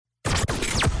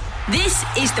This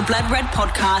is the Blood Red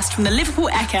podcast from the Liverpool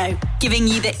Echo, giving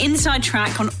you the inside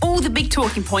track on all the big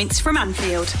talking points from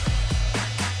Anfield.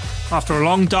 After a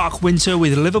long, dark winter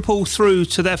with Liverpool through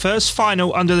to their first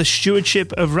final under the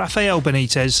stewardship of Rafael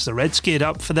Benitez, the Reds geared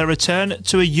up for their return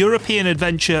to a European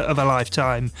adventure of a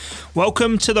lifetime.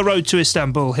 Welcome to the road to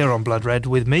Istanbul here on Blood Red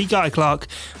with me, Guy Clark,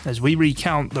 as we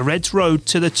recount the Reds' road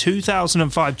to the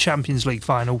 2005 Champions League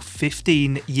final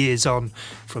 15 years on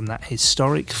from that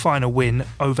historic final win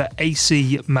over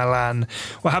AC Milan.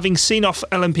 Well, having seen off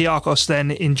Olympiacos then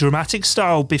in dramatic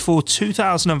style before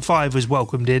 2005 was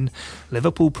welcomed in,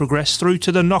 Liverpool progressed through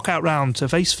to the knockout round to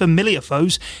face familiar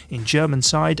foes in German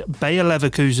side Bayer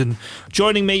Leverkusen.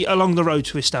 Joining me along the road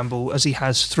to Istanbul, as he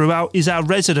has throughout, is our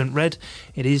resident Red.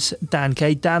 It is Dan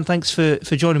Kay. Dan, thanks for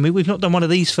joining me. We've not done one of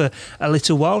these for a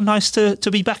little while. Nice to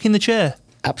be back in the chair.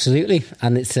 Absolutely,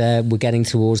 and it's we're getting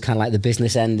towards kind of like the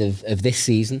business end of this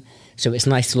season, so it's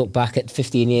nice to look back at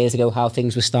 15 years ago how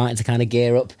things were starting to kind of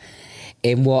gear up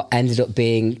in what ended up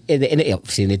being,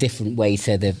 obviously in a different way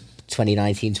to the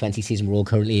 2019-20 season we're all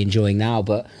currently enjoying now,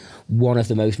 but one of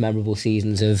the most memorable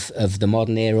seasons of the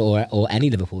modern era or any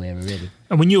Liverpool era, really.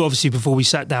 And we knew, obviously, before we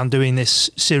sat down doing this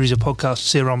series of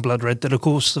podcasts here on Blood Red, that, of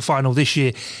course, the final this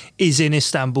year is in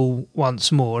Istanbul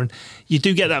once more. And you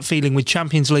do get that feeling with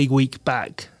Champions League week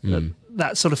back,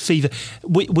 that sort of fever.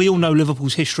 We all know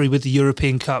Liverpool's history with the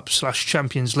European Cup /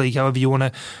 Champions League, however you want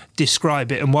to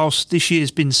describe it. And whilst this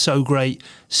year's been so great,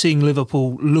 seeing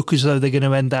Liverpool look as though they're going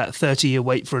to end that 30-year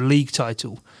wait for a league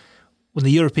title, when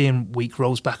the European week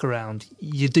rolls back around,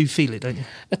 you do feel it, don't you?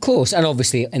 Of course, and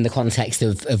obviously in the context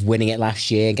of winning it last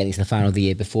year, getting to the final of the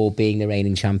year before, being the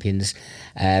reigning champions,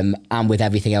 and with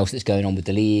everything else that's going on with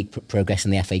the league, progress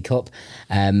in the FA Cup,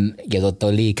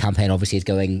 the league campaign obviously is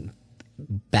going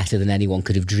better than anyone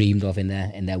could have dreamed of in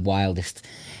their wildest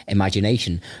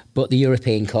imagination. But the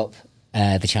European Cup,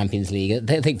 the Champions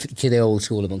League, I think to the old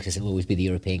school amongst us, it'll always be the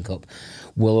European Cup,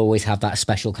 will always have that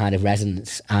special kind of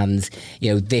resonance. And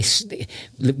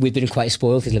we've been quite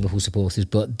spoiled as Liverpool supporters,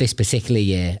 but this particular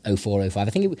year, 04-05,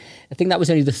 I think that was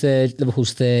only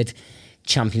Liverpool's third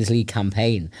Champions League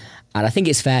campaign. And I think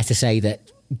it's fair to say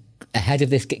that ahead of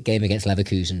this game against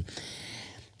Leverkusen,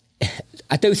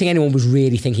 I don't think anyone was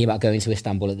really thinking about going to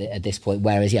Istanbul at this point.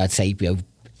 Whereas, I'd say,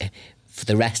 for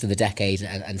the rest of the decade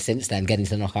and since then, getting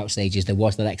to the knockout stages, there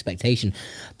was that expectation.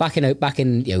 Back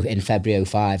in February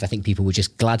 05, I think people were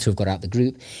just glad to have got out the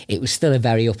group. It was still a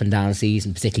very up and down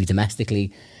season, particularly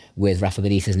domestically, with Rafa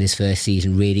Benitez in his first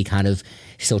season, really kind of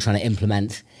still trying to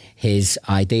implement his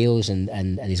ideals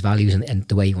and his values and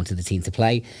the way he wanted the team to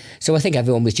play. So I think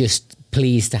everyone was just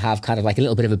pleased to have kind of like a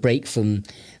little bit of a break from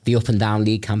the up and down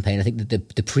league campaign. I think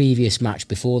that the previous match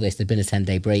before this, there'd been a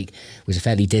 10-day break, was a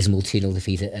fairly dismal 2-0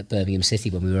 defeat at Birmingham City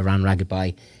when we were ran ragged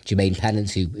by Jermaine Pennant,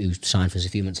 who signed for us a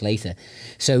few months later.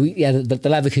 So yeah, the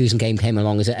Leverkusen game came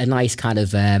along as a nice kind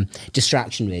of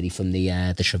distraction really from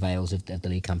the travails of the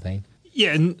league campaign.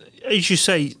 Yeah, and as you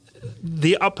say,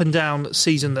 the up and down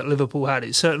season that Liverpool had,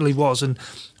 it certainly was. And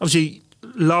obviously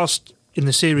last in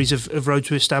the series of Road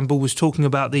to Istanbul was talking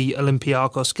about the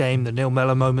Olympiacos game, the Neil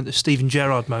Mellor moment, the Steven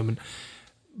Gerrard moment.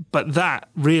 But that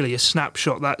really, a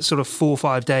snapshot, that sort of 4 or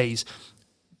 5 days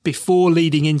before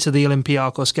leading into the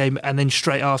Olympiacos game and then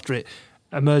straight after it,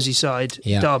 a Merseyside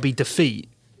derby defeat,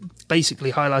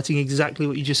 basically highlighting exactly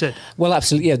what you just said. Well,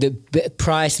 absolutely. Yeah,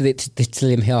 prior to the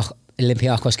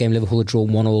Olympiacos game, Liverpool had drawn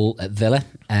 1-1 at Villa.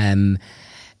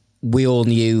 We all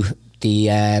knew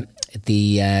the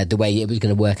way it was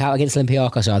going to work out against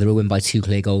Olympiacos, either a win by 2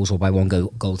 clear goals or by 1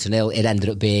 goal to 0. It ended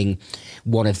up being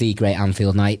one of the great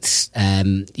Anfield nights,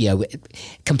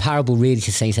 comparable really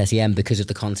to Saint Etienne because of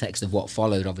the context of what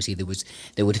followed. Obviously,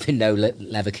 there would have been no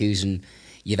Leverkusen,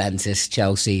 Juventus,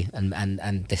 Chelsea,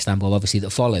 and Istanbul, obviously,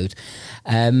 that followed,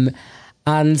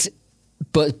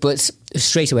 But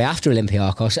straight away after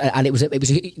Olympiacos, and it was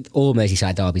all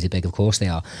Merseyside derbies are big, of course they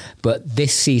are. But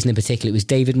this season in particular, it was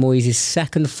David Moyes'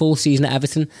 second full season at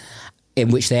Everton, in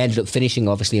which they ended up finishing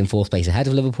obviously in 4th place ahead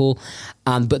of Liverpool,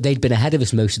 but they'd been ahead of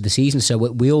us most of the season. So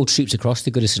we all trooped across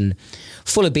to Goodison,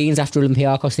 full of beans after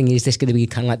Olympiacos, thinking, is this going to be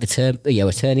kind of like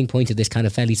a turning point of this kind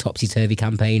of fairly topsy-turvy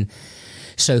campaign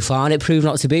so far? And it proved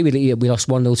not to be. We lost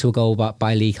 1-0 to a goal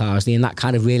by Lee Carsley, and that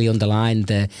kind of really underlined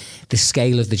the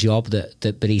scale of the job that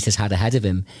Benitez had ahead of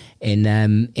him in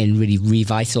really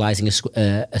revitalising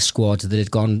a squad that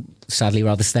had gone sadly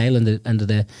rather stale under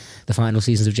the final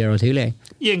seasons of Gerard Houllier.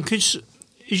 Yeah, and because,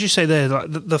 as you say there, like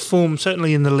the form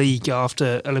certainly in the league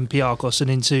after Olympiacos and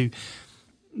into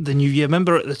the new year.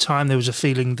 Remember at the time there was a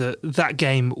feeling that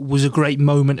game was a great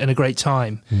moment and a great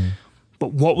time.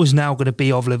 But what was now going to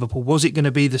be of Liverpool? Was it going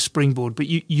to be the springboard? But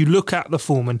you look at the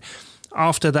form, and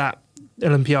after that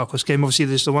Olympiacos game, obviously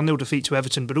there's the 1-0 defeat to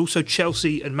Everton, but also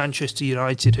Chelsea and Manchester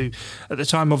United, who at the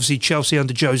time, obviously Chelsea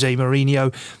under Jose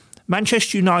Mourinho,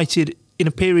 Manchester United in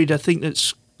a period I think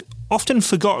that's often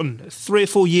forgotten, a 3 or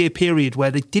 4 year period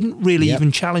where they didn't really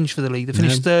even challenge for the league. They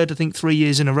finished third, I think, 3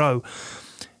 years in a row.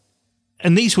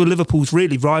 And these were Liverpool's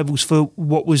really rivals for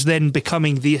what was then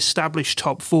becoming the established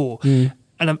top four. And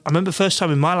I remember first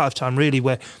time in my lifetime really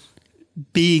where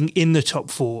being in the top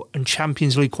four and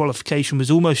Champions League qualification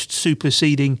was almost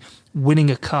superseding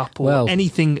winning a cup or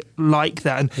anything like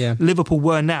that. And Liverpool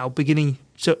were now beginning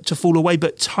to fall away,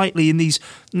 but tightly in these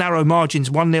narrow margins.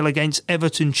 1-0 against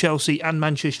Everton, Chelsea and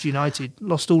Manchester United.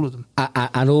 Lost all of them.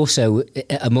 And also,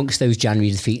 amongst those January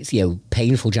defeats,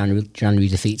 painful January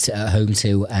defeats at home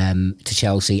to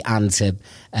Chelsea and to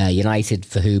United,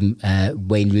 for whom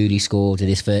Wayne Rooney scored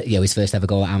his first ever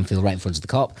goal at Anfield right in front of the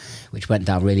Kop, which went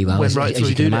down really well, as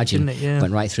you can imagine.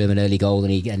 Went right through him, an early goal,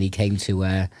 and he came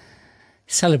to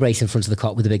celebrate in front of the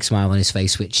Kop with a big smile on his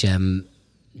face, which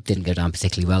didn't go down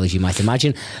particularly well, as you might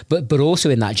imagine. But also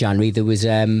in that January, there was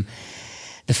the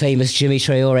famous Jimmy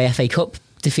Traore FA Cup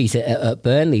defeat at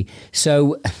Burnley.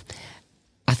 So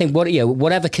I think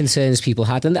whatever concerns people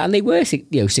had, and they were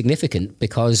significant,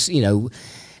 because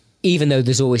even though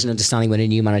there's always an understanding when a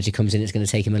new manager comes in, it's going to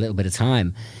take him a little bit of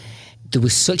time. There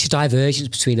was such a divergence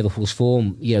between Liverpool's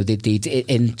form.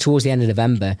 Towards the end of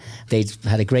November, they'd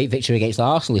had a great victory against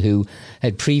Arsenal, who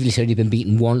had previously only been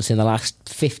beaten once in the last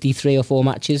 53 or 4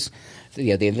 matches.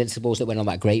 The Invincibles that went on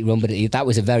that great run, but that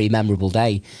was a very memorable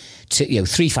day.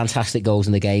 3 fantastic goals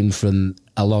in the game from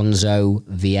Alonso,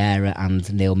 Vieira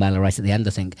and Neil Mellor right at the end,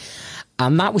 I think.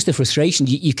 And that was the frustration.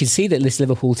 You could see that this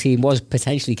Liverpool team was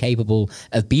potentially capable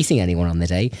of beating anyone on the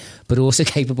day, but also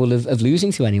capable of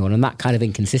losing to anyone. And that kind of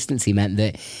inconsistency meant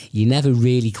that you never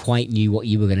really quite knew what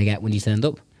you were going to get when you turned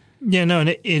up. Yeah, no, and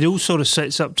it all sort of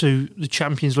sets up to the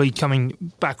Champions League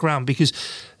coming back round, because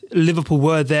Liverpool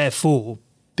were therefore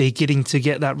beginning to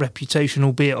get that reputation,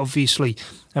 albeit obviously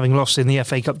having lost in the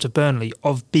FA Cup to Burnley,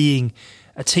 of being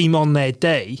a team on their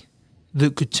day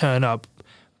that could turn up,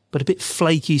 but a bit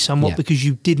flaky somewhat, because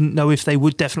you didn't know if they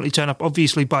would definitely turn up.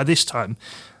 Obviously, by this time,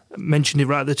 I mentioned it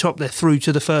right at the top, they're through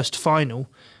to the first final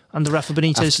under Rafa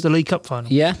Benitez, the League Cup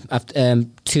final. Yeah, after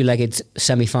two-legged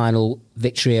semi-final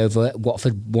victory over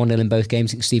Watford, 1-0 in both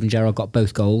games. I think Steven Gerrard got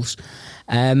both goals,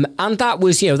 and that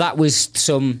was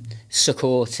some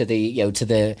succour to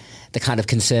the kind of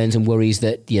concerns and worries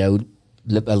that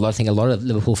I think a lot of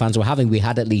Liverpool fans were having. We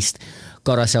had at least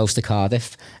got ourselves to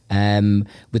Cardiff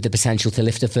with the potential to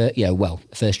lift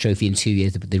first trophy in 2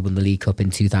 years. They won the League Cup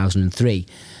in 2003.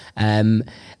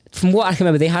 From what I can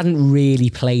remember, they hadn't really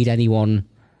played anyone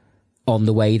on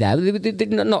the way there. They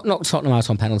knocked Tottenham out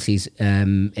on penalties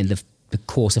in the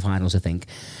quarter-finals, I think.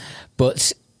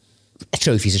 But a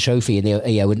trophy's a trophy, and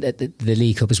the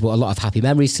League Cup has brought a lot of happy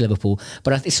memories to Liverpool.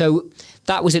 But so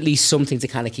that was at least something to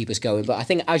kind of keep us going. But I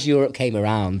think as Europe came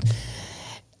around,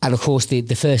 and of course the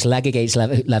first leg against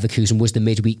Leverkusen was the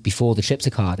midweek before the trip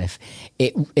to Cardiff,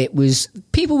 it was,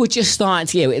 people were just starting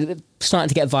to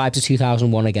get vibes of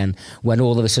 2001 again, when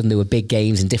all of a sudden there were big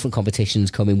games and different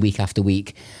competitions coming week after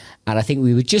week. And I think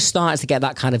we were just starting to get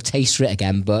that kind of taste for it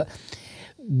again, but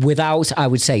without, I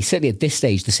would say, certainly at this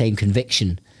stage, the same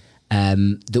conviction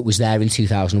that was there in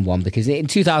 2001, because in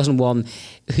 2001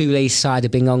 Houlé's side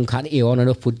had been on an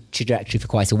upward trajectory for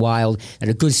quite a while, and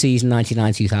a good season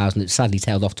 99-2000 that sadly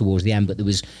tailed off towards the end, but there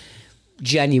was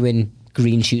genuine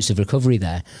green shoots of recovery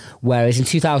there. Whereas in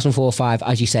 2004-05,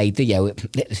 as you say,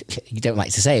 you don't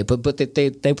like to say it, but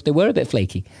they were a bit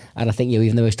flaky, and I think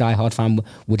even the most diehard fan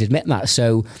would admit that.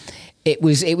 So it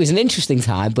was an interesting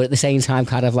time, but at the same time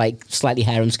kind of like slightly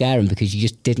harem-scarum, because you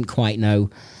just didn't quite know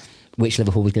which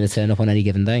Liverpool was going to turn up on any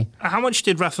given day. How much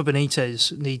did Rafa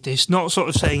Benitez need this? Not sort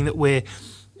of saying that we're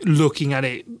looking at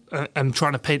it and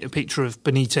trying to paint a picture of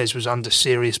Benitez was under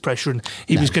serious pressure and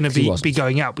he was going to be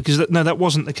going out, because that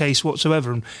wasn't the case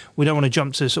whatsoever, and we don't want to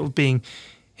jump to sort of being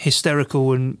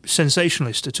hysterical and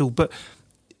sensationalist at all, but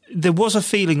there was a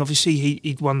feeling, obviously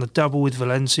he'd won the double with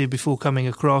Valencia before coming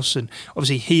across, and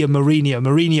obviously he and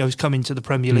Mourinho's come into the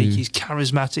Premier League, he's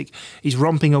charismatic, he's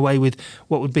romping away with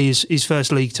what would be his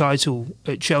first league title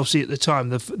at Chelsea at the time,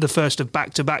 the first of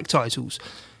back-to-back titles.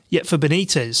 Yet for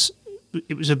Benitez,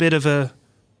 it was a bit of a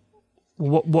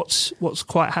what's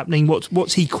quite happening,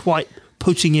 what's he quite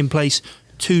putting in place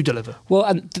to deliver?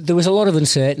 Well, there was a lot of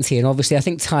uncertainty, and obviously I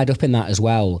think tied up in that as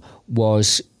well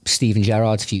was Steven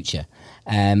Gerrard's future.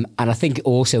 And I think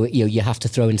also you have to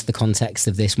throw into the context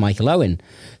of this Michael Owen,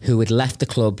 who had left the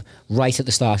club right at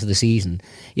the start of the season.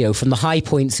 From the high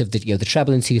points of the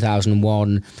treble in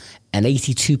 2001, an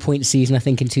 82-point season I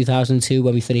think in 2002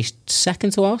 when we finished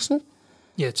second to Arsenal.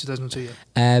 Yeah, 2002. Yeah.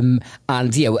 And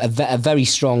a very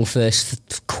strong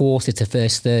first quarter to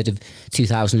first third of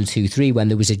 2002-03 when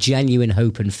there was a genuine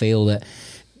hope and feel that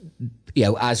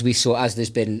as we saw, as there's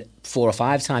been 4 or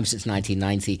 5 times since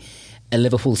 1990. A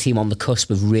Liverpool team on the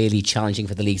cusp of really challenging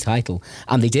for the league title.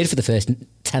 And they did for the first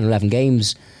 10, 11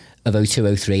 games of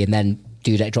 02-03, and then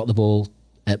Dudek dropped the ball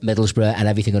at Middlesbrough and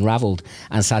everything unravelled.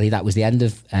 And sadly, that was the end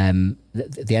of the end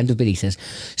of Benitez.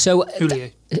 So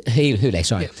Houllier,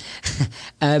 sorry.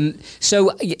 Yeah.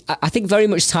 So I think very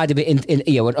much tied a bit in and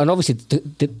obviously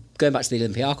going back to the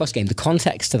Olympiacos game, the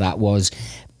context to that was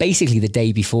basically the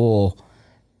day before.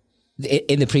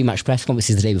 In the pre-match press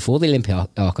conferences the day before the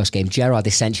Olympiacos game, Gerrard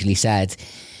essentially said,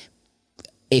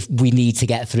 if we need to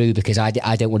get through because I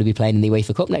don't want to be playing in the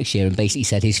UEFA Cup next year, and basically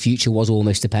said his future was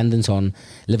almost dependent on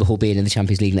Liverpool being in the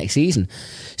Champions League next season.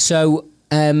 So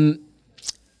there's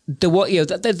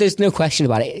no question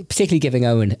about it, particularly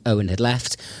given Owen had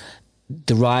left.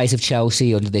 The rise of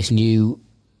Chelsea under this new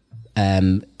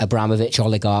Abramovich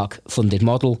oligarch funded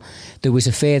model, there was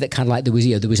a fear that kind of like there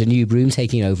was a new broom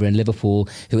taking over in Liverpool,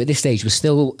 who at this stage was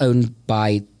still owned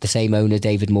by the same owner,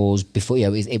 David Moores. Before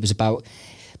it was about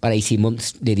 18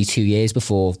 months, nearly 2 years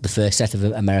before the first set of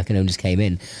American owners came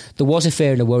in. There was a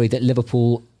fear and a worry that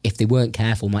Liverpool, if they weren't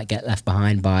careful, might get left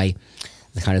behind by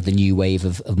the kind of the new wave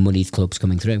of moneyed clubs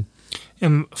coming through.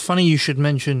 Funny you should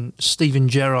mention Steven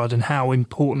Gerrard and how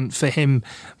important for him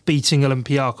beating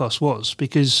Olympiacos was,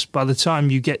 because by the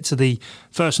time you get to the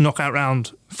first knockout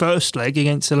round, first leg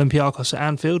against Olympiacos at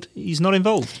Anfield, he's not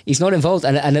involved. He's not involved,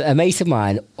 and a mate of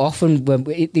mine, often,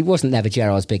 he wasn't never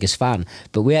Gerrard's biggest fan,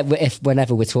 but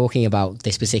whenever we're talking about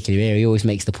this particular era, he always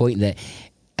makes the point that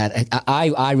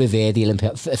I revere the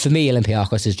Olympiacos. For me,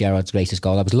 Olympiacos is Gerrard's greatest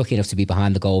goal. I was lucky enough to be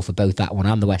behind the goal for both that one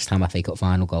and the West Ham FA Cup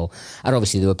final goal. And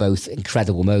obviously, they were both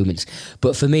incredible moments.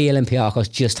 But for me,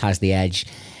 Olympiacos just has the edge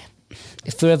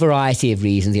for a variety of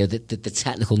reasons. The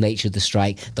technical nature of the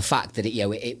strike, the fact that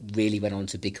it really went on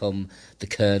to become the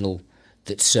kernel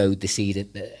that sowed the seed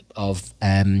of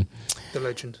the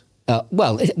legend. Of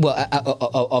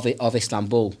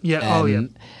Istanbul. Yeah.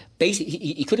 Basically,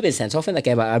 he could have been sent off in that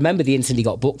game. I remember the incident he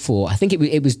got booked for. I think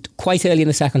it was quite early in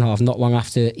the second half, not long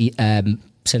after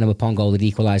Sinama Pongolle had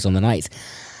equalised on the night.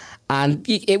 And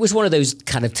it was one of those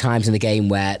kind of times in the game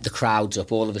where the crowd's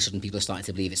up. All of a sudden, people are starting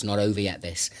to believe it's not over yet,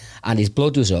 this. And his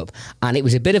blood was up. And it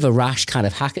was a bit of a rash kind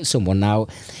of hack at someone. Now,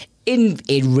 in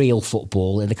real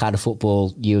football, in the kind of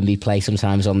football you and me play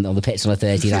sometimes on the pitch on a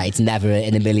Thursday night, it's never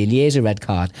in a million years a red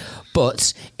card.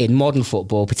 But in modern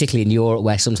football, particularly in Europe,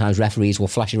 where sometimes referees will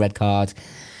flash a red card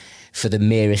for the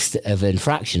merest of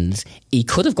infractions, he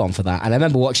could have gone for that. And I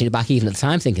remember watching it back even at the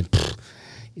time thinking,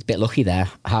 it's a bit lucky there,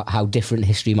 how different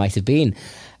history might have been.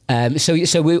 So we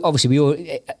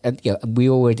already, I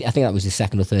think that was the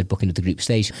second or third booking of the group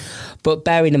stage. But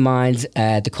bearing in mind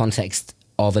the context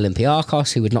of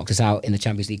Olympiacos, who had knocked us out in the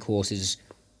Champions League quarters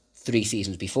 3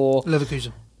 seasons before.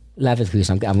 Leverkusen.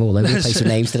 I'm all over the place with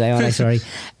names today, aren't I? Sorry.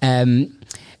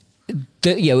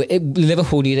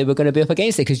 Liverpool knew they were going to be up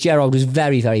against it because Gerrard was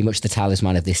very, very much the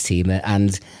talisman of this team.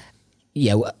 And,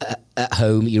 at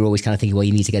home, you're always kind of thinking, well,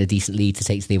 you need to get a decent lead to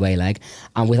take to the away leg.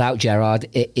 And without Gerrard,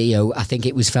 I think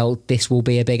it was felt this will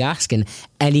be a big ask, and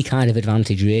any kind of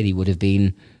advantage really would have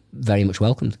been very much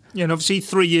welcomed. Yeah, and obviously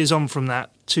 3 years on from that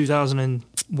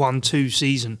 2001-2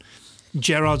 season,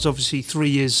 Gerrard's obviously 3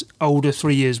 years older,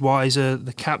 3 years wiser,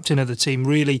 the captain of the team,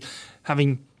 really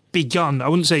having begun, I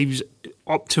wouldn't say he was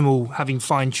optimal, having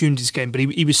fine-tuned his game, but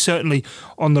he was certainly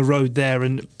on the road there,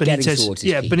 and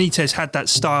Benitez had that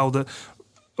style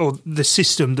or the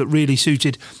system that really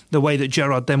suited the way that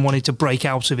Gerrard then wanted to break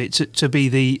out of it to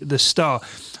be the star.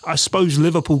 I suppose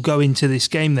Liverpool go into this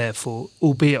game therefore,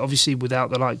 albeit obviously without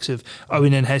the likes of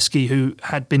Owen and Heskey, who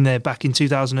had been there back in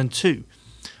 2002,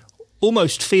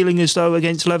 almost feeling as though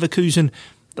against Leverkusen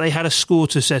they had a score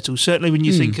to settle. Certainly when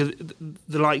you think of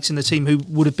the likes in the team who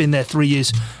would have been there 3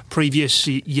 years previous,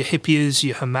 your Hippiers,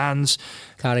 your Hermans,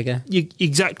 Carragher.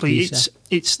 Exactly.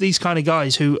 It's these kind of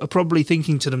guys who are probably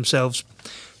thinking to themselves,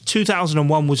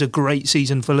 2001 was a great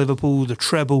season for Liverpool, the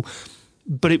treble,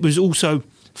 but it was also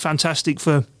fantastic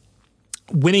for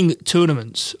winning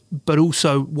tournaments, but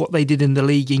also what they did in the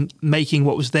league in making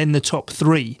what was then the top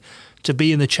 3 to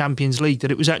be in the Champions League, that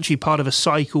it was actually part of a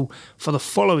cycle for the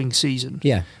following season.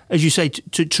 Yeah. As you say,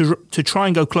 to try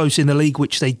and go close in the league,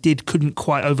 which they couldn't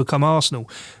quite overcome Arsenal,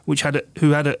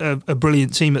 who had a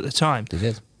brilliant team at the time. They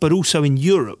did. but also in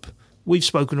Europe. We've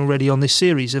spoken already on this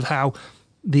series of how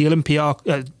the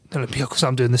Olympiacos,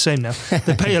 I'm doing the same now,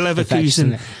 the Bayer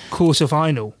Leverkusen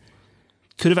quarter-final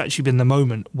could have actually been the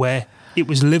moment where it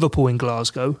was Liverpool in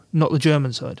Glasgow, not the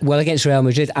German side. Well, against Real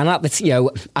Madrid. And I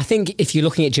think if you're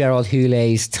looking at Gerard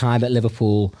Houlé's time at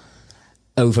Liverpool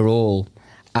overall,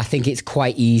 I think it's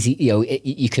quite easy.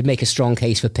 You could make a strong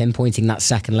case for pinpointing that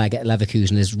second leg at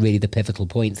Leverkusen as really the pivotal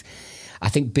point. I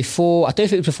think I don't know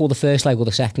if it was before the first leg or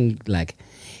the second leg,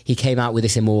 he came out with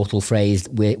this immortal phrase,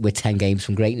 we're 10 games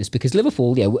from greatness, because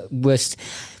Liverpool, I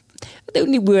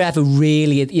don't think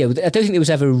there was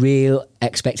ever a real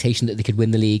expectation that they could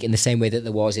win the league in the same way that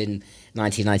there was in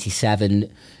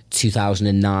 1997,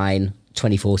 2009,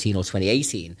 2014 or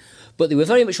 2018. But they were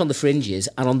very much on the fringes,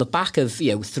 and on the back of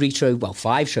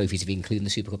 5 trophies, if you include the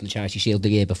Super Cup and the Charity Shield the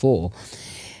year before,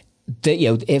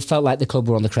 it felt like the club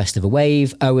were on the crest of a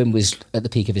wave. Owen was at the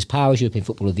peak of his powers, European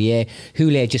Footballer of the Year.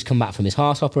 Houlé had just come back from his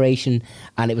heart operation,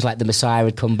 and it was like the Messiah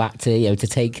had come back to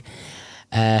take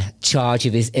charge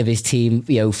of his team,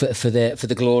 for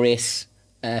the glorious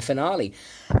finale.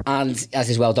 And as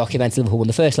is well documented, Liverpool won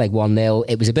the first leg 1-0.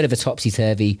 It was a bit of a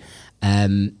topsy-turvy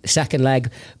second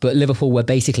leg, but Liverpool were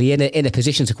basically in a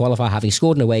position to qualify, having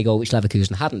scored an away goal, which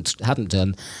Leverkusen hadn't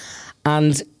done.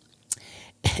 And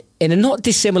in a not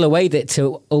dissimilar way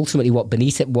to ultimately what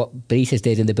Benitez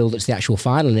did in the build-up to the actual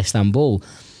final in Istanbul,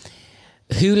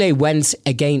 Houlé went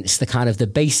against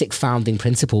the basic founding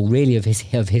principle, really, of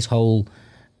his whole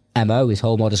MO, his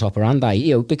whole modus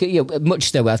operandi. Because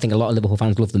much though I think a lot of Liverpool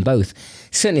fans love them both,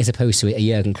 certainly as opposed to a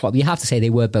Jurgen Klopp, you have to say they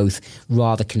were both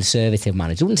rather conservative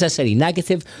managers. I wouldn't necessarily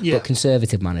negative, but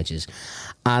conservative managers.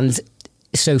 And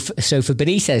so for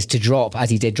Benitez to drop, as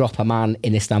he did, drop a man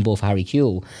in Istanbul for Harry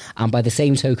Kewell, and by the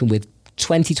same token, with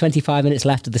 20-25 minutes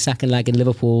left of the second leg in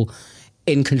Liverpool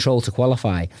in control to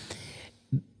qualify,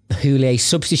 Houlé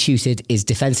substituted his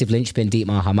defensive linchpin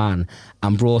Dietmar Hamann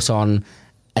and brought on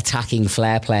attacking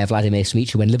flair player Vladimir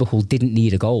Smicer when Liverpool didn't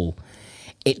need a goal.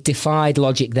 It defied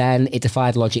logic then. It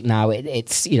defied logic now.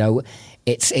 It's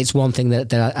one thing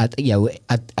that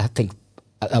I think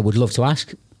I would love to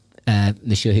ask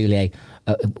Monsieur Houlé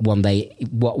one day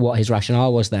what his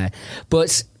rationale was there,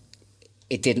 but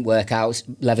it didn't work out.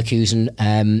 Leverkusen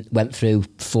went through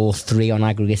 4-3 on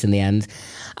aggregate in the end,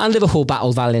 and Liverpool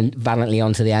battled valiantly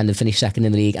on to the end and finished second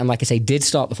in the league. And like I say, did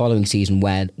start the following season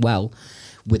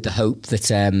with the hope that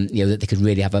that they could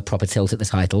really have a proper tilt at the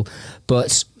title.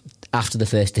 But after the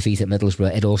first defeat at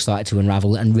Middlesbrough, it all started to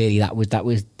unravel, and really that was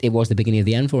the beginning of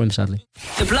the end for him, sadly.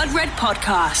 The Blood Red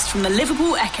Podcast from the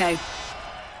Liverpool Echo.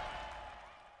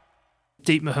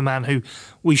 Dietmar Hamann, who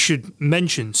we should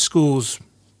mention, scores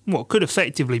what could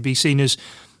effectively be seen as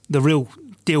the real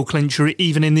deal clincher,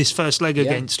 even in this first leg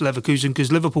against Leverkusen,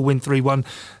 because Liverpool win 3-1.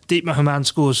 Dietmar Hamann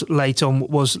scores late on,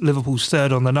 was Liverpool's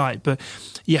third on the night. But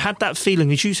you had that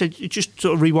feeling, as you said, just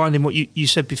sort of rewinding what you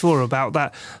said before about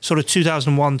that sort of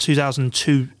 2001,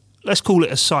 2002, let's call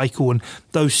it a cycle, and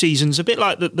those seasons, a bit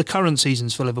like the current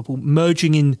seasons for Liverpool,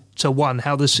 merging into one,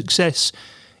 how the success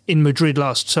in Madrid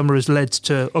last summer has led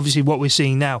to obviously what we're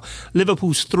seeing now.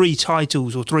 Liverpool's 3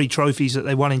 titles or 3 trophies that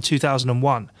they won in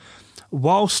 2001,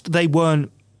 whilst they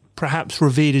weren't perhaps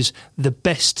revered as the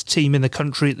best team in the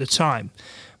country at the time,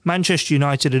 Manchester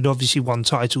United had obviously won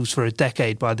titles for a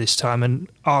decade by this time, and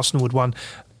Arsenal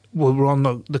were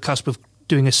on the cusp of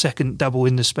doing a second double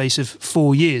in the space of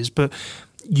 4 years. But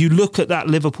you look at that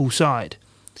Liverpool side,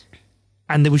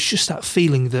 and there was just that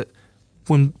feeling that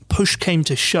when push came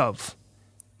to shove,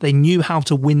 they knew how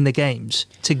to win the games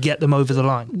to get them over the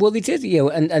line. Well, they did,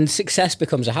 and success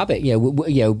becomes a habit.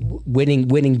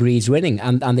 Winning breeds winning,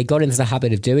 and they got into the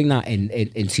habit of doing that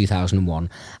in 2001.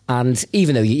 And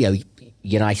even though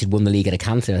United won the league at a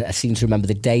canter, I seem to remember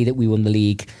the day that we won the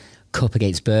League Cup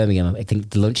against Birmingham. I think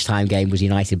the lunchtime game was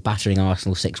United battering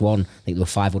Arsenal 6-1. I think they were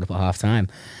 5-1 up at half time.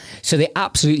 So they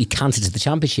absolutely cantered to the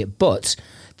Championship, but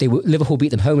Liverpool beat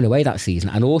them home and away that season,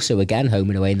 and also again home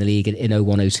and away in the league in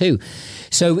 01-02.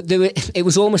 So it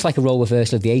was almost like a role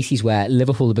reversal of the 80s, where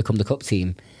Liverpool had become the cup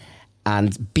team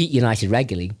and beat United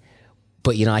regularly,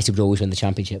 but United would always win the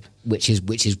Championship, which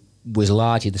was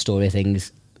largely the story of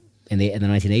things in the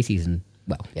 1980s, and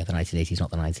the 1980s,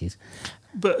 not the 90s.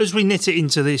 But as we knit it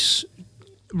into this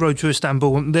road to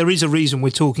Istanbul, there is a reason we're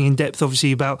talking in depth,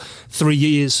 obviously, about 3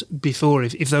 years before.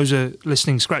 If those are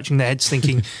listening, scratching their heads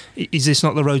thinking, is this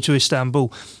not the road to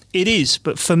Istanbul? It is,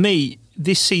 but for me,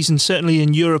 this season, certainly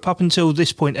in Europe, up until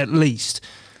this point at least,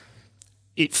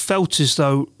 it felt as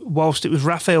though, whilst it was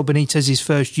Rafael Benitez's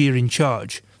first year in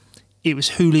charge, it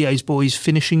was Houlé's boys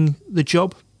finishing the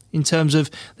job. in terms of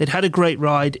they'd had a great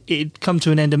ride, it'd come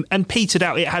to an end and petered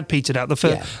out. It had petered out.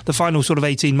 The final sort of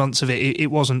 18 months of it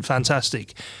wasn't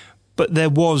fantastic. But there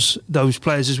was those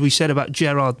players, as we said about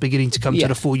Gerrard, beginning to come to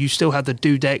the fore. You still had the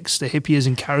Dudeks, the Hippiers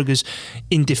and Carragher's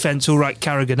in defence. All right,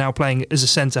 Carragher now playing as a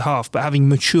centre-half, but having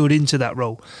matured into that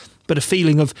role. But a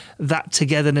feeling of that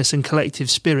togetherness and collective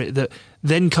spirit that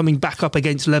then coming back up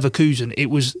against Leverkusen, it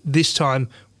was this time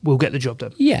we'll get the job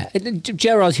done. Yeah,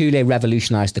 Gerard Houllier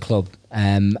revolutionised the club.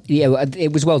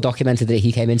 It was well documented that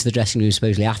he came into the dressing room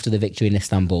supposedly after the victory in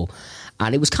Istanbul,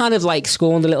 and it was kind of like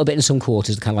scorned a little bit in some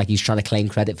quarters, kind of like he's trying to claim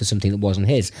credit for something that wasn't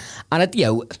his. And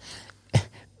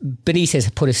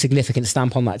Benitez put a significant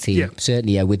stamp on that team,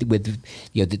 certainly. With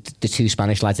the two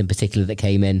Spanish lads in particular that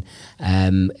came in.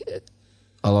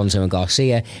 Alonso and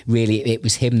Garcia, really it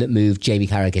was him that moved Jamie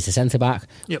Carragher to centre-back,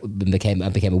 and became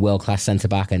a world-class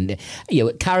centre-back. And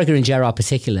Carragher and Gerrard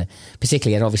particularly,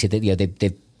 and obviously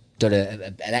they've done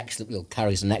an excellent,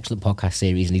 Carragher's an excellent podcast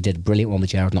series, and he did a brilliant one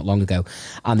with Gerrard not long ago,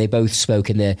 and they both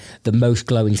spoke in the most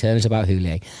glowing terms about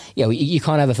Houllier. You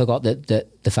can't ever forget that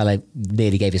the fella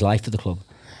nearly gave his life for the club.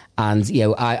 And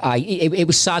it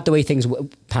was sad the way things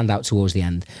panned out towards the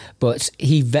end, but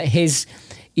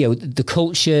the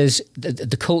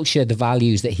culture, the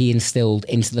values that he instilled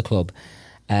into the club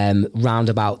round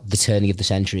about the turning of the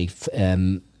century,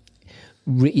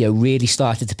 really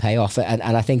started to pay off. And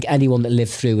I think anyone that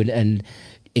lived through and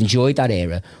enjoyed that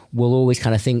era will always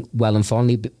kind of think well and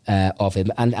fondly of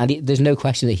him. And there's no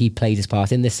question that he played his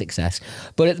part in this success.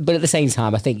 But at the same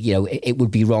time, I think it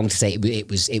would be wrong to say it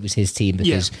was his team,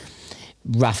 because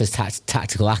Rafa's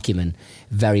tactical acumen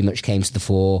very much came to the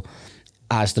fore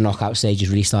as the knockout stages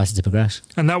really started to progress.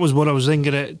 And that was what I was then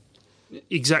going to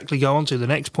exactly go on to. The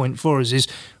next point for us is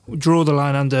draw the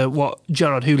line under what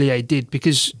Gerard Houllier did,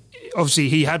 because obviously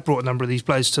he had brought a number of these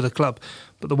players to the club,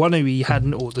 but the one who he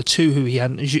hadn't, or the two who he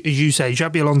hadn't, as you say,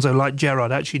 Xabi Alonso, like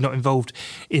Gerrard, actually not involved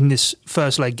in this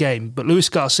first leg game, but Luis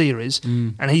Garcia is,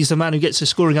 and he's the man who gets the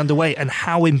scoring underway, and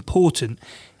how important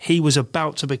he was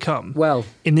about to become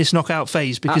in this knockout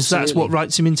phase, because that's what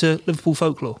writes him into Liverpool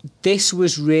folklore. This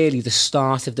was really the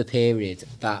start of the period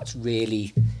that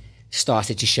really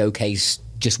started to showcase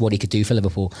just what he could do for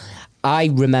Liverpool.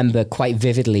 I remember quite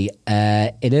vividly,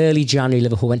 in early January,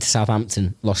 Liverpool went to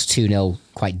Southampton, lost 2-0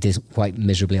 quite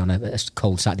miserably on a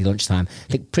cold Saturday lunchtime.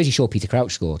 I think pretty sure Peter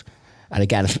Crouch scored. And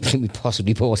again, I think we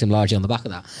possibly bought him largely on the back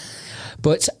of that.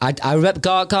 But I remember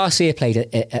Garcia played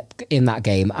in that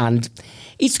game, and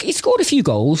he scored a few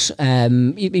goals.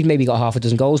 He maybe got half a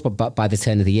dozen goals by the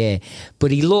turn of the year.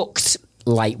 But he looked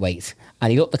lightweight,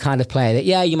 and he looked the kind of player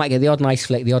that, you might get the odd nice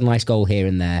flick, the odd nice goal here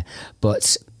and there,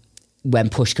 but when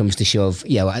push comes to shove,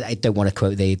 I don't want to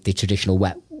quote the traditional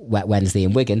wet Wednesday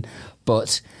in Wigan,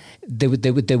 but there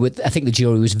would, I think the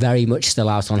jury was very much still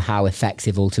out on how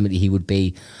effective ultimately he would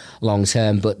be long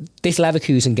term. But this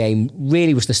Leverkusen game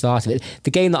really was the start of it.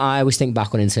 The game that I always think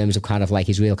back on in terms of kind of like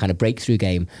his real kind of breakthrough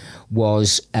game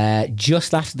was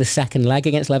just after the second leg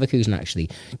against Leverkusen, actually.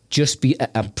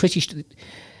 I'm pretty sure,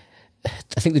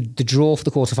 I think the draw for the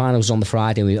quarterfinals was on the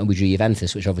Friday, and we drew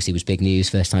Juventus, which obviously was big news,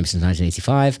 first time since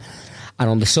 1985. And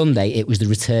on the Sunday, it was the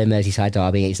return Merseyside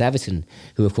derby against Everton,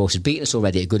 who of course had beaten us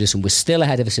already at Goodison, was still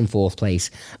ahead of us in fourth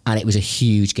place, and it was a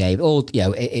huge game.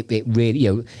 It really,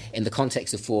 in the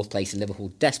context of fourth place and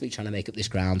Liverpool desperately trying to make up this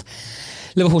ground,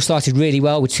 Liverpool started really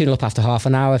well with 2-0 up after half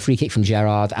an hour, free kick from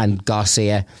Gerrard, and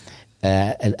Garcia,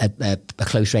 a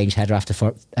close range header after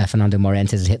Fernando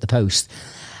Morientes had hit the post.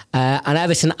 And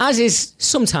Everton, as is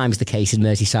sometimes the case in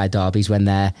Merseyside derbies when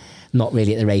they're not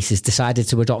really at the races, decided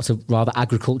to adopt a rather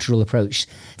agricultural approach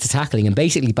to tackling. And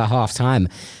basically by half-time,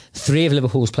 3 of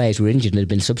Liverpool's players were injured and had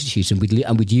been substituted,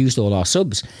 and we'd used all our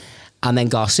subs. And then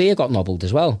Garcia got nobbled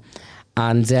as well.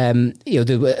 And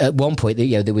at one point,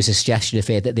 there was a suggestion of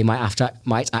fear that they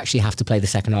might actually have to play the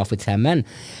second half with 10 men.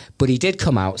 But he did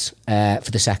come out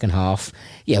for the second half,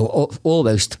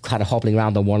 almost kind of hobbling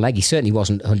around on one leg. He certainly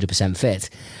wasn't 100% fit,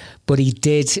 but he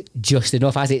did just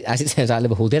enough. As it turns out,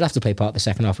 Liverpool did have to play part of the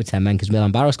second half with 10 men because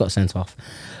Milan Barros got sent off.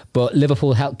 But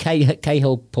Liverpool held.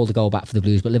 Cahill pulled the goal back for the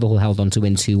Blues, but Liverpool held on to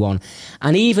win 2-1.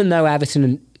 And even though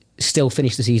Everton still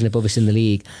finished the season above us in the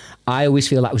league, I always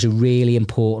feel that was a really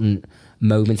important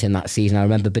moment in that season. I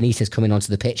remember Benitez coming onto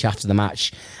the pitch after the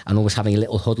match and always having a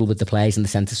little huddle with the players in the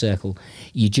centre circle.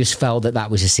 You just felt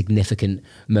that was a significant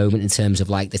moment in terms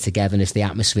of like the togetherness, the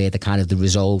atmosphere, the kind of the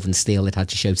resolve and steel it had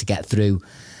to show to get through,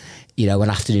 an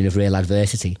afternoon of real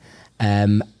adversity.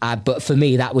 But for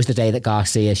me, that was the day that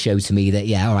Garcia showed to me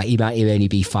that, all right, he might only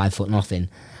be 5'0"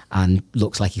 and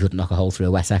looks like he could knock a hole through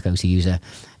a wet echo, to use a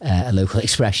local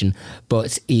expression,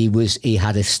 but he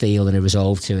had a steel and a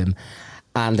resolve to him.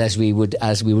 And as we would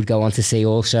go on to see,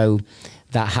 also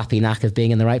that happy knack of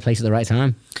being in the right place at the right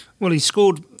time. Well, he'd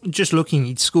scored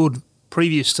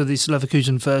previous to this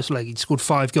Leverkusen first leg, he'd scored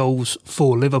 5 goals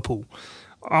for Liverpool.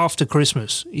 After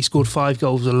Christmas, he scored 5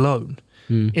 goals alone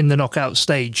in the knockout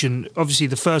stage. And obviously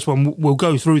the first one, we'll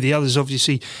go through the others,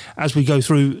 obviously, as we go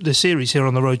through the series here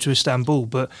on the road to Istanbul.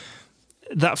 But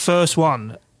that first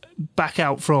one, back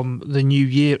out from the new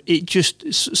year, it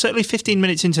just, certainly 15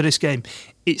 minutes into this game,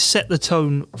 it set the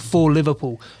tone for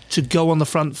Liverpool to go on the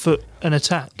front foot and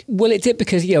attack. Well, it did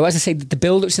because, as I say, the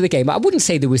build-up to the game, I wouldn't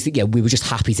say there was, we were just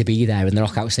happy to be there in the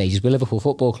knockout stages. We're Liverpool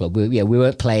Football Club. We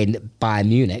weren't playing Bayern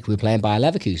Munich, we were playing Bayer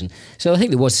Leverkusen. So I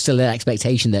think there was still an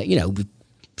expectation that,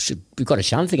 we've got a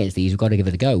chance against these, we've got to give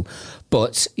it a go.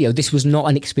 But, this was not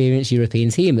an experienced European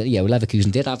team.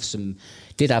 Leverkusen did have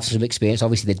some experience.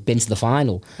 Obviously, they'd been to the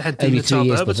final. They had only 3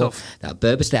 years Berbatov.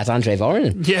 before. They had Andre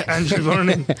Voronin. Yeah, Andre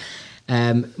Voronin.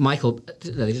 Michael,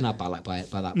 no, they didn't have Ballack by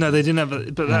that point. No, they didn't have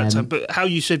it by that time. But how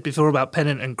you said before about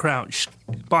Pennant and Crouch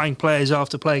buying players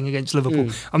after playing against Liverpool,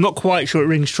 I'm not quite sure it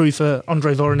rings true for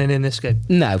Andre Voronin in this game.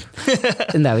 No,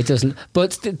 no, it doesn't.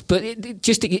 But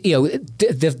just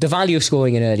the value of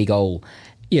scoring an early goal.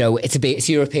 It's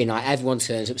European night. Everyone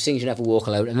turns up, sings "You Never Walk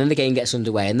Alone," and then the game gets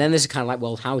underway. And then there's kind of like,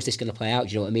 well, how is this going to play out?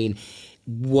 Do you know what I mean?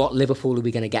 What Liverpool are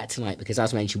we going to get tonight? Because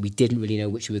as mentioned, we didn't really know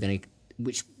which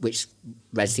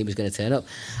Reds team was going to turn up.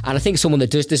 And I think someone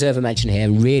that does deserve a mention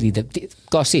here, really,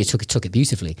 Garcia took it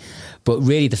beautifully, but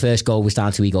really the first goal was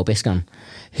down to Igor Biscan,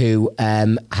 who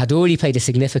had already played a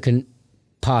significant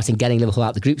part in getting Liverpool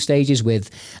out the group stages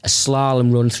with a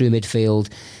slalom run through midfield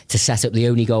to set up the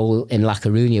only goal in La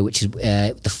Coruña, which is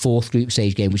the 4th group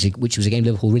stage game, which was a game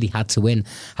Liverpool really had to win,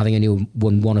 having only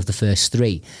won one of the first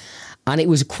 3. And it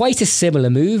was quite a similar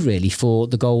move, really, for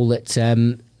the goal that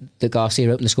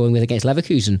Garcia opened the scoring with against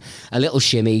Leverkusen. A little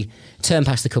shimmy, turn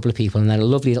past a couple of people, and then a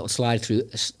lovely little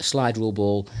slide rule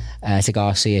ball to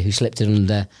Garcia, who slipped it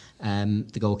under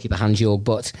the goalkeeper Hans-Jörg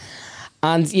Butt.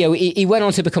 And he went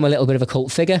on to become a little bit of a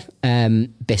cult figure,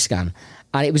 Biscan.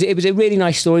 And it was a really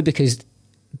nice story because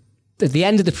at the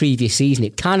end of the previous season,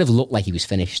 it kind of looked like he was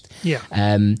finished.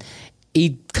 Yeah.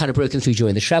 He'd kind of broken through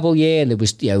during the treble year, and there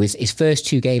was his first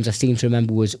 2 games I seem to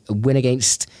remember was a win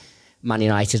against Man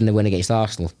United and a win against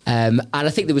Arsenal. And I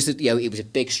think there was he was a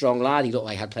big, strong lad. He looked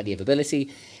like he had plenty of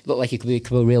ability. Looked like he could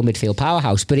become a real midfield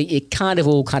powerhouse. But it kind of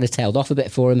all tailed off a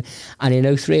bit for him. And in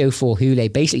 03-04, Houle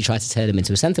basically tried to turn him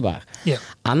into a centre back. Yeah.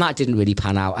 And that didn't really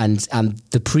pan out. And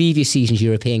the previous season's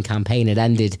European campaign had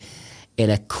ended in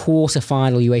a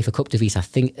quarter-final UEFA Cup defeat, I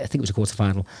think it was a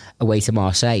quarter-final, away to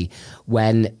Marseille,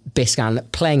 when Biscan,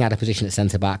 playing out of position at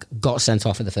centre-back, got sent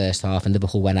off in the first half and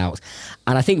Liverpool went out.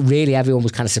 And I think really everyone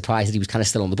was kind of surprised that he was kind of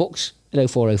still on the books in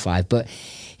 04-05, but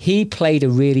he played a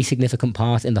really significant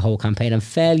part in the whole campaign. I'm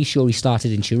fairly sure he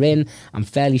started in Turin. I'm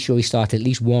fairly sure he started at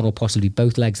least one or possibly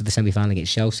both legs of the semi-final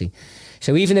against Chelsea.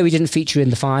 So even though he didn't feature in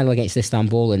the final against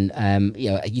Istanbul, and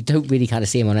you don't really kind of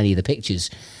see him on any of the pictures,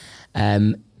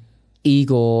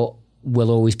 Igor will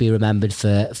always be remembered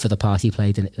for the part he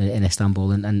played in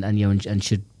Istanbul, and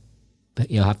should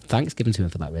have thanks given to him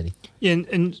for that, really. Yeah,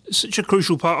 and such a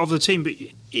crucial part of the team. But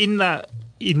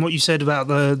in what you said about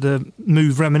the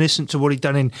move reminiscent to what he'd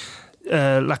done in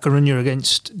La Coruña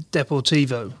against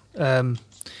Deportivo,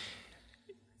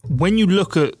 when you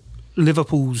look at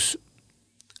Liverpool's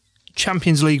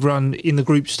Champions League run in the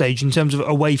group stage in terms of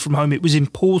away from home, it was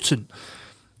important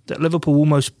that Liverpool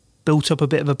almost built up a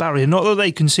bit of a barrier. Not that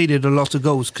they conceded a lot of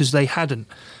goals, because they hadn't,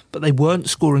 but they weren't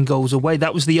scoring goals away.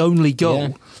 That was the only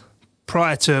goal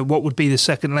prior to what would be the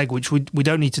second leg, which we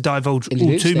don't need to divulge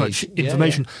all too much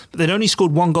information. Yeah. But they'd only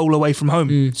scored 1 goal away from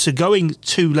home. So going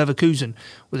to Leverkusen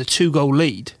with a 2-goal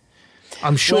lead,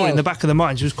 I'm sure in the back of their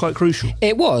minds, it was quite crucial.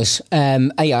 It was.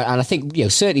 And I think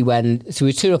certainly when we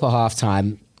were 2 up at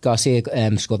half-time, Garcia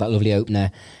scored that lovely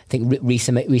opener. I think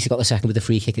Reece got the second with a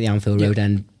free kick at the Anfield Road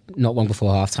end not long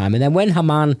before half time. And then when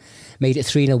Haman made it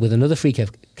 3-0 with another free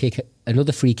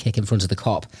kick in front of the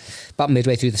Kop, about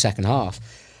midway through the second half,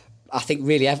 I think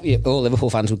really all Liverpool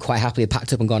fans would quite happily have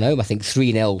packed up and gone home. I think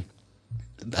 3-0,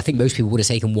 I think most people would have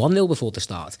taken 1-0 before the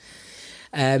start.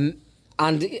 And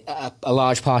a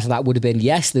large part of that would have been,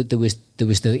 yes, that there was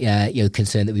the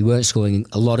concern that we weren't scoring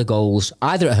a lot of goals,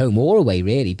 either at home or away,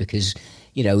 really, because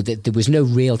there was no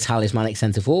real talismanic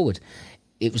centre forward.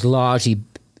 It was largely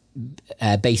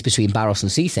based between Barros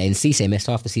and Cisse missed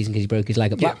half the season because he broke his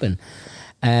leg at Blackburn.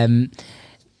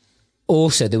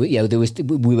 Also,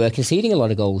 we were conceding a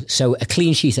lot of goals, so a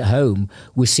clean sheet at home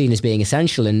was seen as being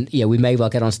essential. And we may well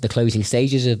get on to the closing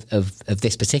stages of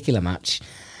this particular match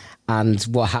and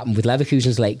what happened with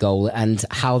Leverkusen's late goal and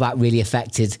how that really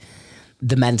affected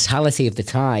the mentality of the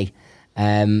tie,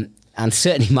 and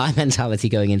certainly my mentality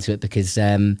going into it, because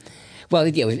well,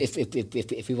 you know,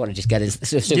 if we want to just get in,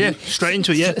 straight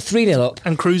into it, 3-0 up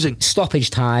and cruising, stoppage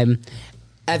time.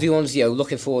 Everyone's, you know,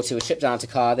 looking forward to a trip down to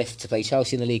Cardiff to play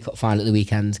Chelsea in the League Cup final at the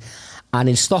weekend, and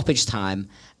in stoppage time,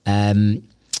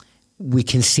 we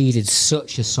conceded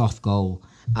such a soft goal,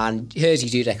 and Jerzy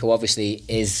Dudek, who obviously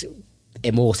is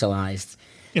immortalised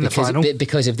in the final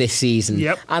because of this season,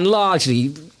 yep. and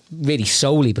largely, really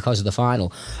solely because of the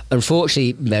final.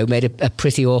 Unfortunately, made a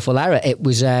pretty awful error. It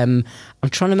was I'm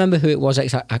trying to remember who it was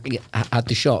exactly had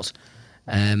the shot.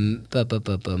 It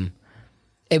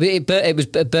was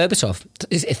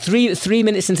Berbatov. 3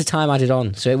 minutes into time added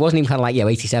on, so it wasn't even kind of like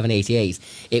 87, 88.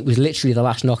 It was literally the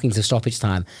last knockings of stoppage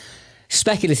time.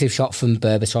 Speculative shot from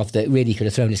Berbatov that really could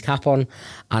have thrown his cap on,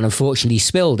 and unfortunately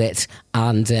spilled it,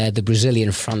 and the Brazilian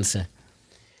França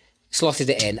slotted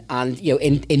it in. And you know,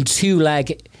 in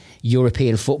two-leg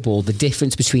European football, the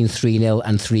difference between 3-0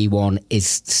 and 3-1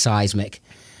 is seismic,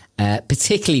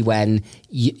 particularly when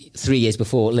 3 years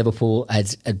before Liverpool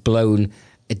had blown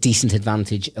a decent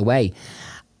advantage away.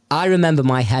 I remember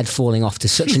my head falling off to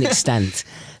such an extent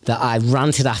that I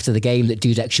ranted after the game that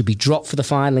Dudek should be dropped for the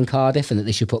final in Cardiff and that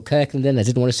they should put Kirkland in. I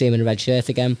didn't want to see him in a red shirt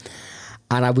again.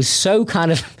 And I was so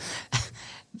kind of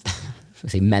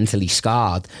mentally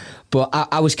scarred, but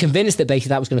I was convinced that basically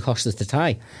that was going to cost us the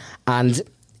tie. And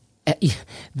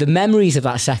the memories of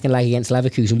that second leg against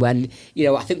Leverkusen, when, you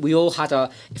know, I think we all had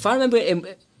if I remember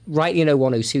rightly in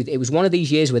 01-02, it was one of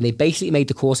these years when they basically made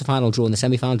the quarter-final draw and the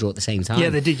semi-final draw at the same time. Yeah,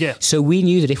 they did, yeah. So we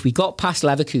knew that if we got past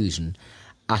Leverkusen,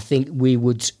 I think we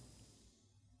would...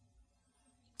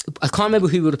 I can't remember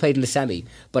who we would have played in the semi,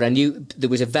 but I knew there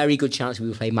was a very good chance we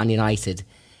would play Man United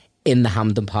in the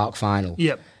Hampden Park final.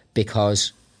 Yep.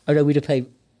 Because, we'd have played...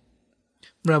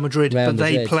 Real Madrid, but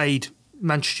they played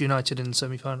Manchester United in the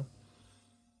semi-final.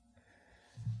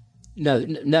 No,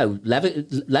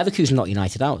 Leverkusen knocked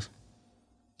United out.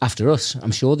 After us,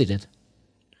 I'm sure they did.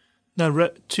 No,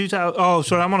 2000. Oh,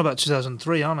 sorry, I'm on about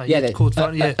 2003, aren't I? Yeah, the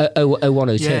quarterfinal. Yeah,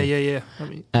 01-02.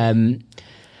 Yeah.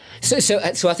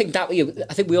 So I think that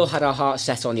I think we all had our hearts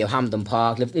set on Hampden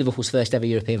Park. Liverpool's first ever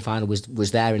European final was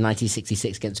there in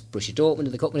 1966 against Borussia Dortmund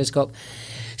in the Cup Winners' Cup.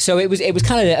 So it was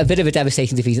kind of a bit of a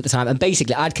devastating defeat at the time. And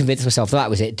basically, I'd convinced myself that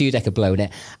was it. Dudek had blown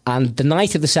it. And the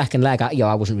night of the second leg,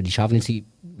 I wasn't really travelling to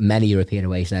many European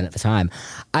aways then at the time.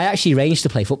 I actually arranged to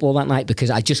play football that night because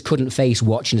I just couldn't face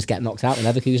watching us get knocked out in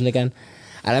Leverkusen again.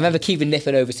 And I remember keeping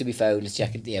nipping over to my phone and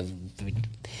checking the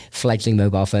fledgling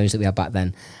mobile phones that we had back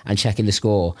then and checking the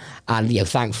score. And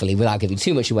thankfully, without giving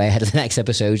too much away ahead of the next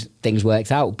episode, things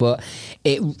worked out. But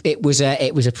it was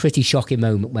a pretty shocking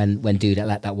moment when Dudek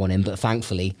let that one in. But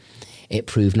thankfully, it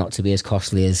proved not to be as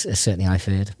costly as certainly I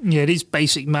feared. Yeah, it is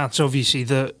basic maths, obviously,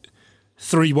 that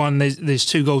 3-1, there's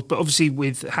 2 goals. But obviously,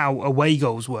 with how away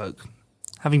goals work,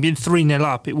 having been 3-0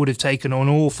 up, it would have taken an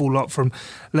awful lot from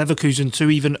Leverkusen to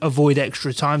even avoid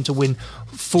extra time to win.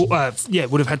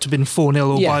 It would have had to have been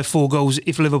 4-0 or by 4 goals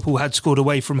if Liverpool had scored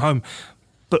away from home.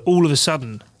 But all of a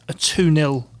sudden, a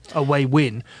 2-0 away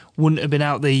win wouldn't have been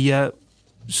out the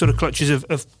sort of clutches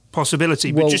of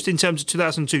possibility. But just in terms of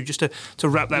 2002, just to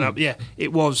wrap that up,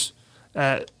 it was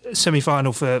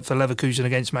semi-final for Leverkusen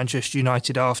against Manchester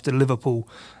United after Liverpool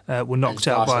were knocked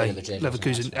out by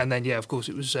Leverkusen, and then of course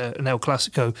it was an El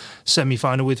Clasico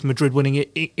semi-final with Madrid winning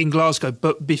it in Glasgow.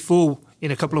 But before, in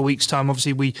a couple of weeks' time,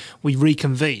 obviously we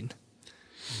reconvene.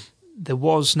 There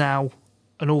was now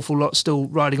an awful lot still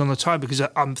riding on the tie, because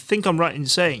I think I'm right in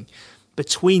saying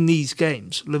between these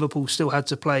games, Liverpool still had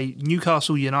to play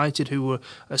Newcastle United, who were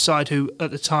a side who,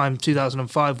 at the time,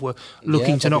 2005, were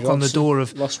looking to knock on the door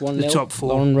of the top 4.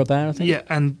 Laurent Robert, I think. Yeah,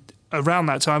 and around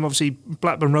that time, obviously,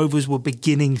 Blackburn Rovers were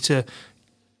beginning to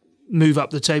move up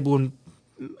the table and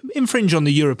infringe on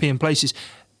the European places,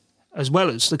 as well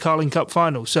as the Carling Cup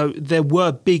final. So there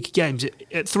were big games.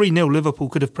 At 3-0, Liverpool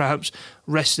could have perhaps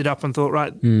rested up and thought,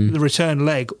 right, the return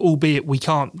leg, albeit we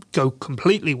can't go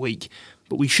completely weak,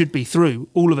 but we should be through.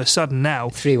 All of a sudden now,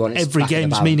 3-1, every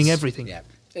game's meaning everything.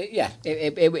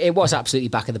 It was absolutely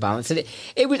back of the balance. And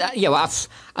it was,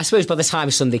 I suppose by the time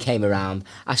Sunday came around,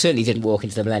 I certainly didn't walk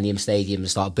into the Millennium Stadium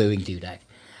and start booing Dudek.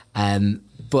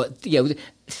 But,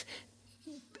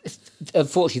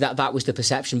 unfortunately, that was the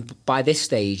perception. By this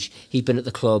stage, he'd been at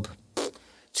the club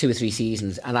 2 or 3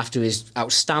 seasons, and after his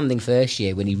outstanding first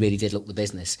year, when he really did look the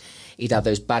business, he'd had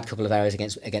those bad couple of errors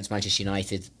against Manchester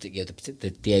United,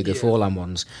 the Diego Forlan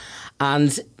ones,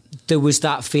 and there was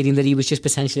that feeling that he was just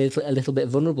potentially a little bit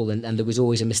vulnerable, and there was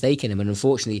always a mistake in him. And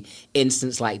unfortunately,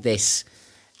 instances like this,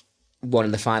 one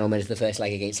in the final minute of the first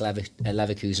leg against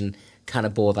Leverkusen, kind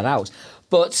of bore that out.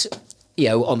 But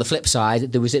on the flip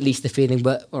side, there was at least the feeling,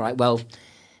 but all right, well,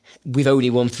 we've only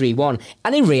won 3-1.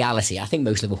 And in reality, I think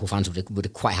most Liverpool fans would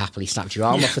have quite happily snapped your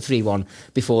arm off for 3-1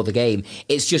 before the game.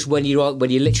 It's just when you're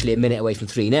literally a minute away from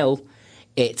 3-0,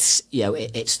 it's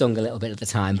it stung a little bit at the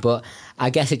time. But I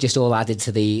guess it just all added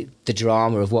to the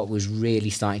drama of what was really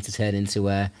starting to turn into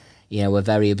a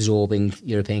very absorbing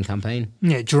European campaign.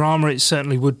 Yeah, drama it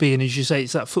certainly would be. And as you say,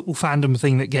 it's that football fandom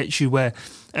thing that gets you where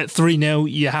at 3-0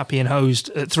 you're happy and hosed,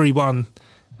 at 3-1,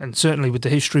 and certainly with the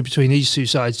history between these two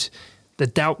sides, the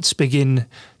doubts begin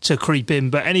to creep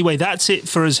in. But anyway, that's it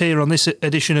for us here on this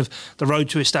edition of The Road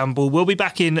to Istanbul. We'll be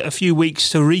back in a few weeks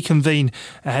to reconvene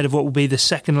ahead of what will be the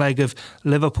second leg of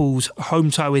Liverpool's home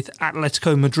tie with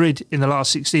Atletico Madrid in the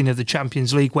last 16 of the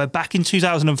Champions League, where back in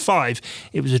 2005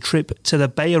 it was a trip to the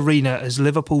Bay Arena as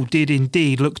Liverpool did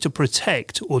indeed look to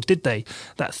protect, or did they,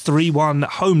 that 3-1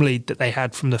 home lead that they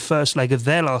had from the first leg of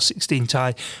their last 16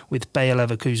 tie with Bayer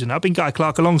Leverkusen. I've been Guy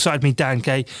Clark, alongside me Dan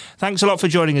Kay. Thanks a lot for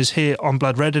joining us here on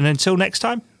Blood Red, and until next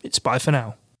time, it's bye for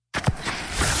now.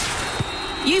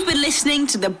 You've been listening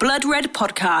to the Blood Red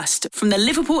podcast from the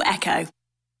Liverpool Echo.